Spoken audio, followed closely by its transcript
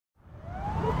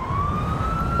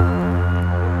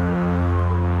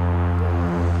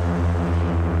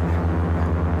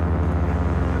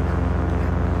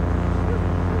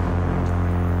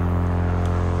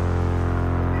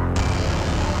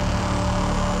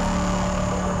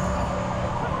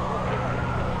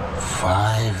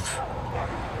5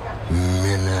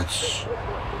 minutes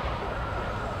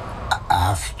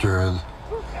after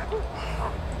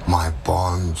my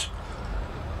bonds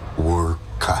were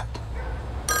cut.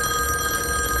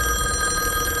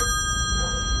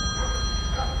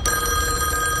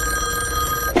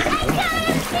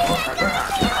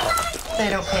 They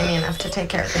don't pay me enough to take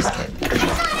care of this kid.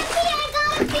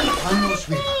 I know,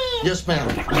 sweetheart. Yes, ma'am.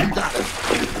 You got it.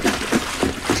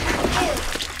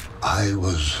 I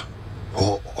was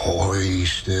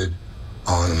hoisted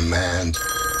on a man.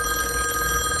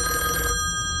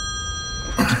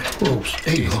 Oops,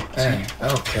 there you go. Hey,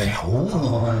 okay.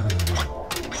 Oh.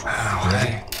 Wow,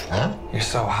 hey. Huh? You're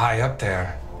so high up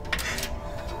there.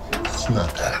 It's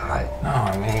not that high. No,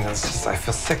 I mean, it's just, I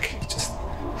feel sick just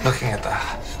looking at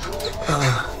that.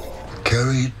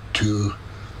 Carried to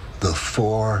the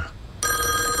fore.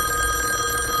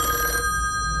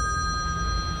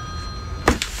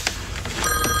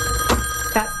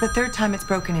 That's the third time it's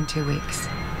broken in 2 weeks.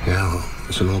 Yeah, well,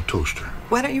 it's an old toaster.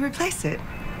 Why don't you replace it?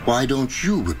 Why don't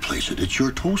you replace it? It's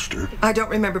your toaster. I don't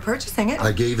remember purchasing it.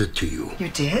 I gave it to you. You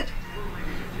did?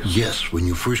 Yes, when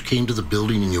you first came to the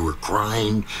building and you were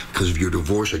crying because of your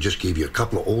divorce, I just gave you a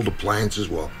couple of old appliances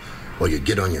while you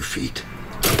get on your feet.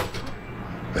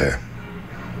 There.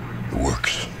 It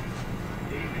works.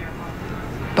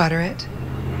 Butter it.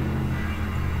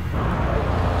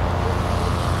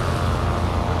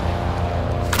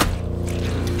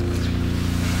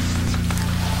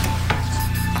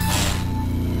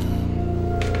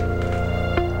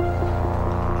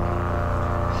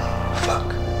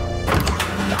 Fuck.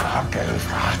 You know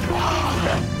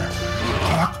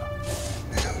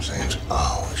what I'm saying? It's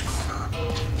always going on.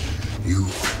 You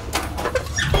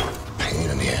pain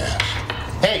in the ass.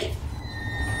 Hey!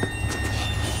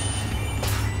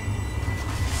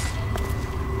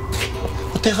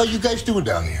 What the hell you guys doing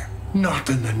down here? Not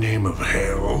in the name of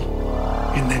hell.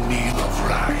 In the name of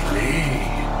Riley.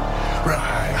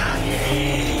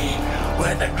 Riley,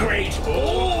 where the great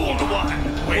old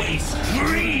one waits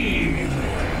free.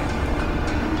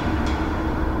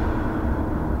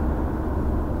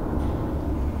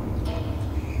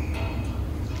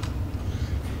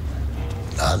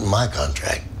 Not in my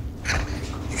contract.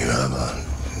 You have a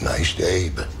nice day,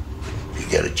 but you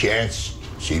get a chance,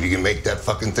 see if you can make that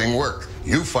fucking thing work.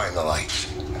 You find the lights.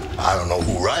 I don't know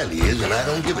who Riley is, and I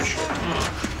don't give a shit.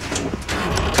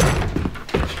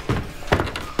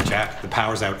 Jack, the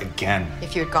power's out again.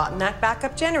 If you'd gotten that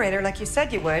backup generator like you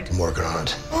said you would. I'm working on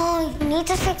it. Oh, you need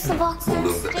to fix the box A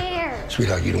little bit. downstairs.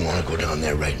 Sweetheart, you don't want to go down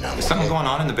there right now. Is something going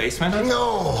on in the basement?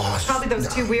 No. Probably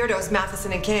those two weirdos,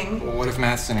 Matheson and King. Well, what if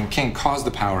Matheson and King caused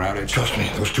the power outage? Trust me,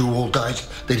 those two old guys,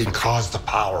 they didn't cause the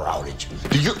power outage.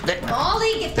 Do you?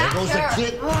 Molly, get There back goes here. the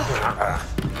kid.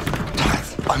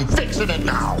 I'm fixing it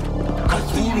now.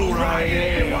 Cthulhu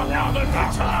Riley,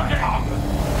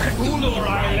 Cthulhu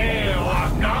Riley,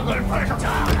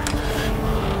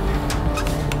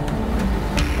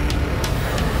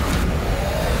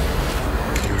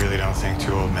 You really don't think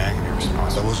two old men can be I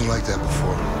responsible? wasn't like that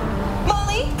before.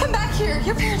 Molly, come back here.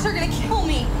 Your parents are gonna kill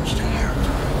me. Stay here.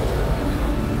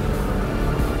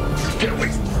 Get away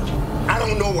from her. I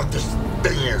don't know what this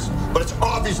thing is, but it's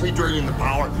obviously draining the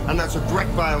power, and that's a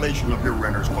direct violation of your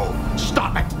renter's code.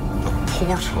 Stop it! The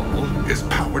portal is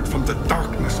powered from the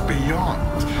darkness beyond.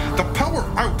 The power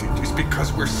outage is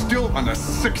because we're still on a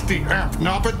 60-amp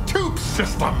Nava tube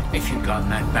system. If you'd gotten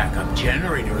that backup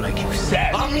generator like you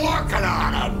said. I'm working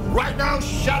on it! Right now,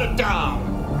 shut it down!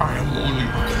 I am only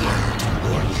required to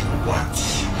warn you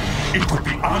once. It would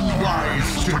be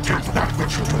unwise to attempt that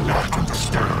which you do not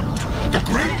understand. The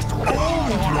great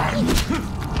old one!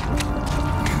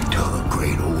 You tell the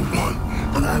great old one,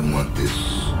 but I want this.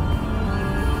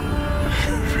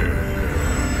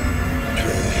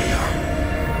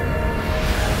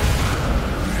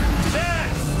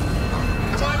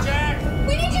 Come on, Jack!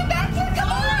 We need you back here. Come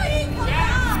on.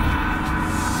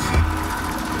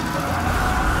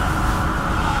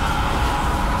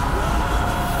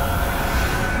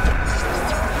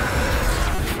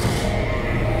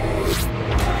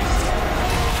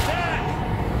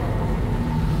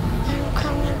 I'm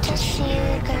coming to see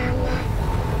you, Grandma.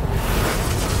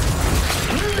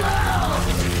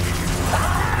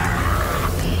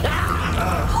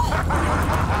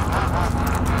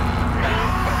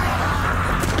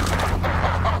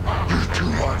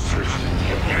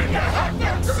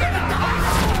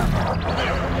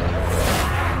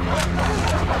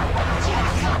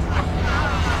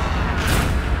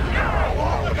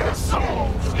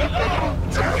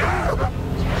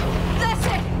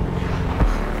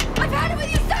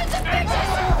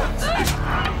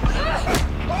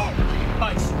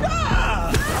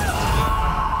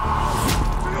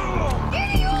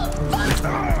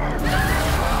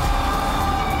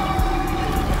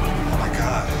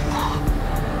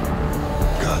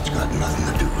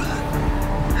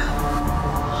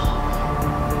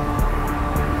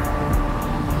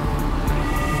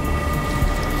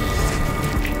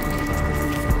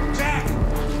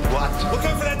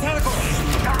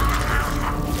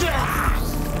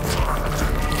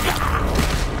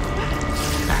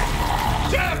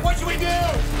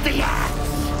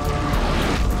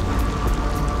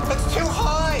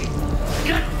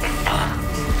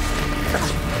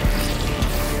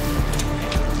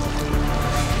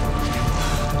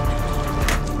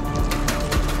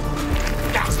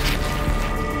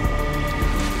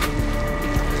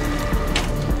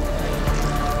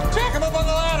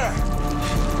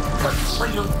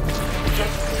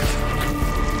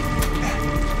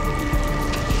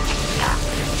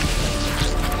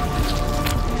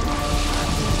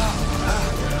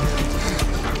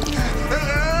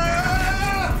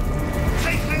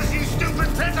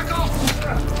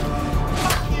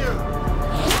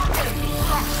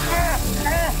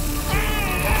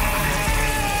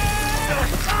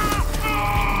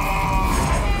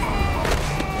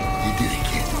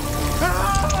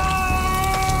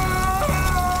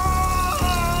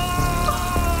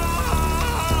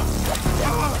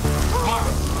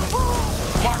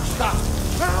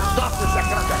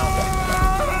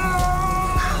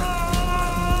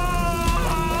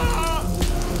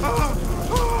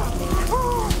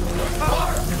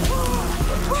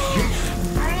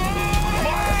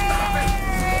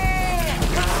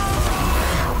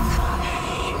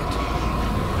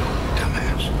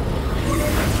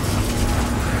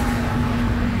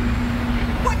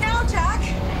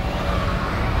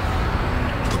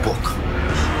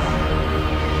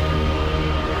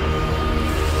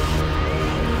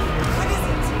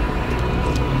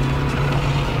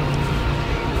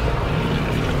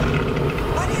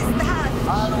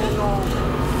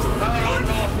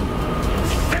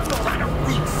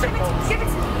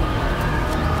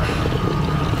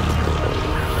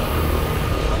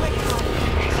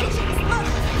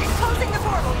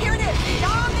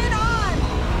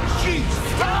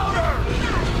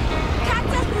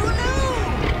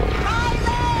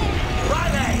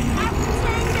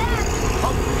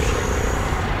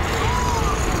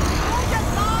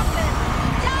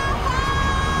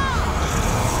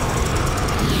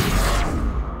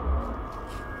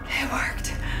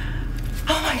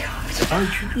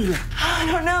 I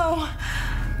don't know.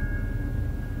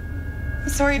 I'm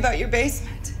sorry about your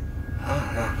basement.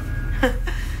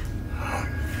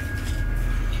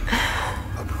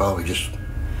 I'll probably just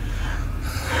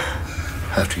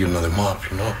have to get another mop,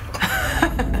 you know?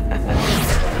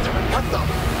 What the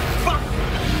fuck?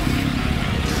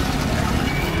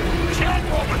 Jack,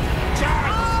 woman! Jack!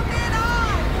 Open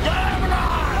up! Damn it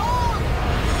on!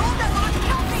 Hold it, lock,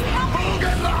 help me, help me! Who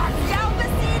get locked? Down the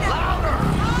scene! Louder!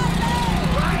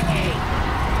 Riley!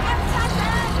 I'm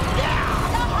touching!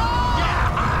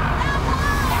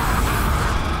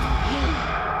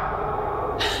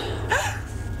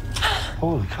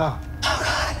 Holy cow.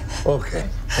 Okay.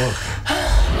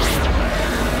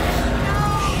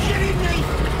 Shitting me!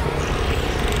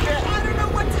 I don't know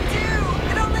what to do.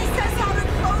 It only says how to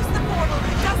close the portal.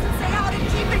 It doesn't say how to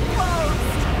keep it closed.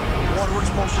 What are we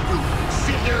supposed to do?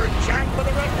 Sit here and chat for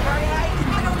the rest of our life?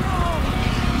 I don't know.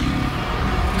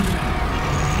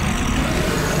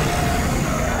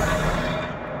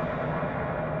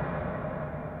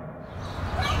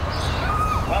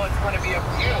 Well, it's going to be a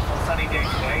beautiful sunny day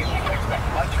today. We can expect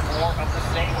much more of the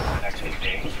same over the next few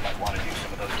days. You might want to do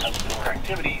some of those outdoor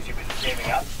activities you've been saving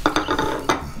up.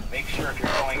 Make sure if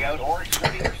you're going out or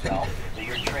exerting yourself that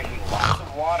you're drinking lots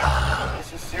of water.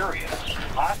 This is serious.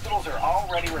 Hospitals are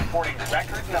already reporting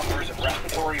record numbers of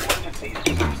respiratory emergencies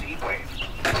due to this heat wave.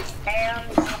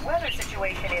 And the weather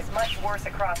situation is much worse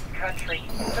across the country.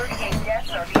 38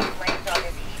 deaths are being blamed on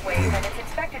this heat wave, and it's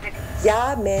expected to...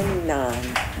 Yamenan,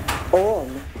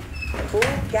 On,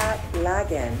 Bulgat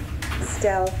Lagan,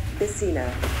 Stel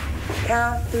Vicina,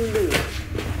 Ka Thulu,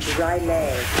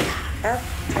 Riley, F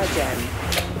Tajan,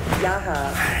 Yaha,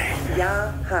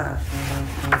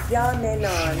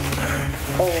 Yamenan,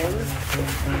 On,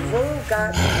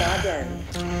 Bulgat Lagan,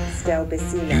 Stel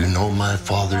Vicina. Do you know my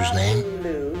father's name?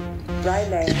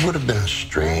 Riley. It would have been a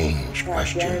strange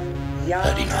question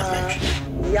had he not mentioned it.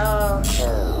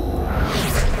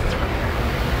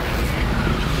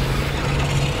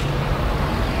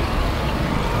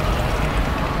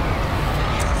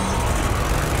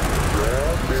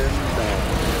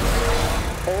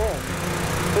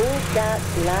 Bulgat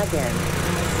Lagan,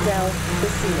 Stel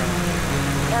Vicina,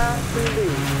 Ka Thulu,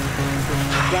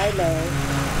 Riley.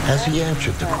 Has he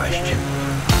answered the question?